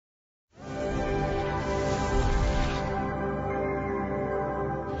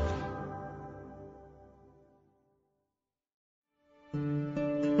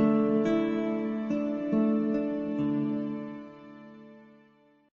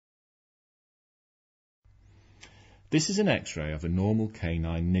This is an X-ray of a normal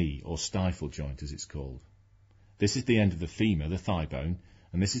canine knee, or stifle joint as it's called. This is the end of the femur, the thigh bone,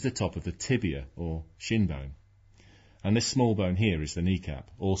 and this is the top of the tibia, or shin bone. And this small bone here is the kneecap,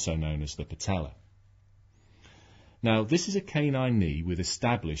 also known as the patella. Now, this is a canine knee with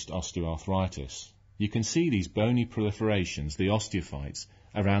established osteoarthritis. You can see these bony proliferations, the osteophytes,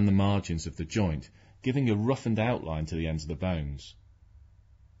 around the margins of the joint, giving a roughened outline to the ends of the bones.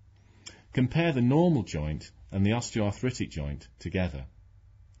 Compare the normal joint and the osteoarthritic joint together.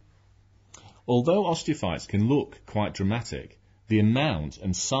 Although osteophytes can look quite dramatic, the amount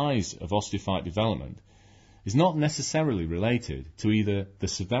and size of osteophyte development is not necessarily related to either the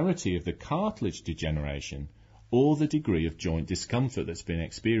severity of the cartilage degeneration or the degree of joint discomfort that's been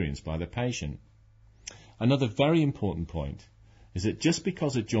experienced by the patient. Another very important point is that just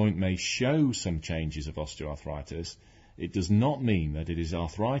because a joint may show some changes of osteoarthritis, it does not mean that it is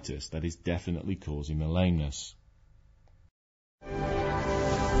arthritis that is definitely causing the lameness.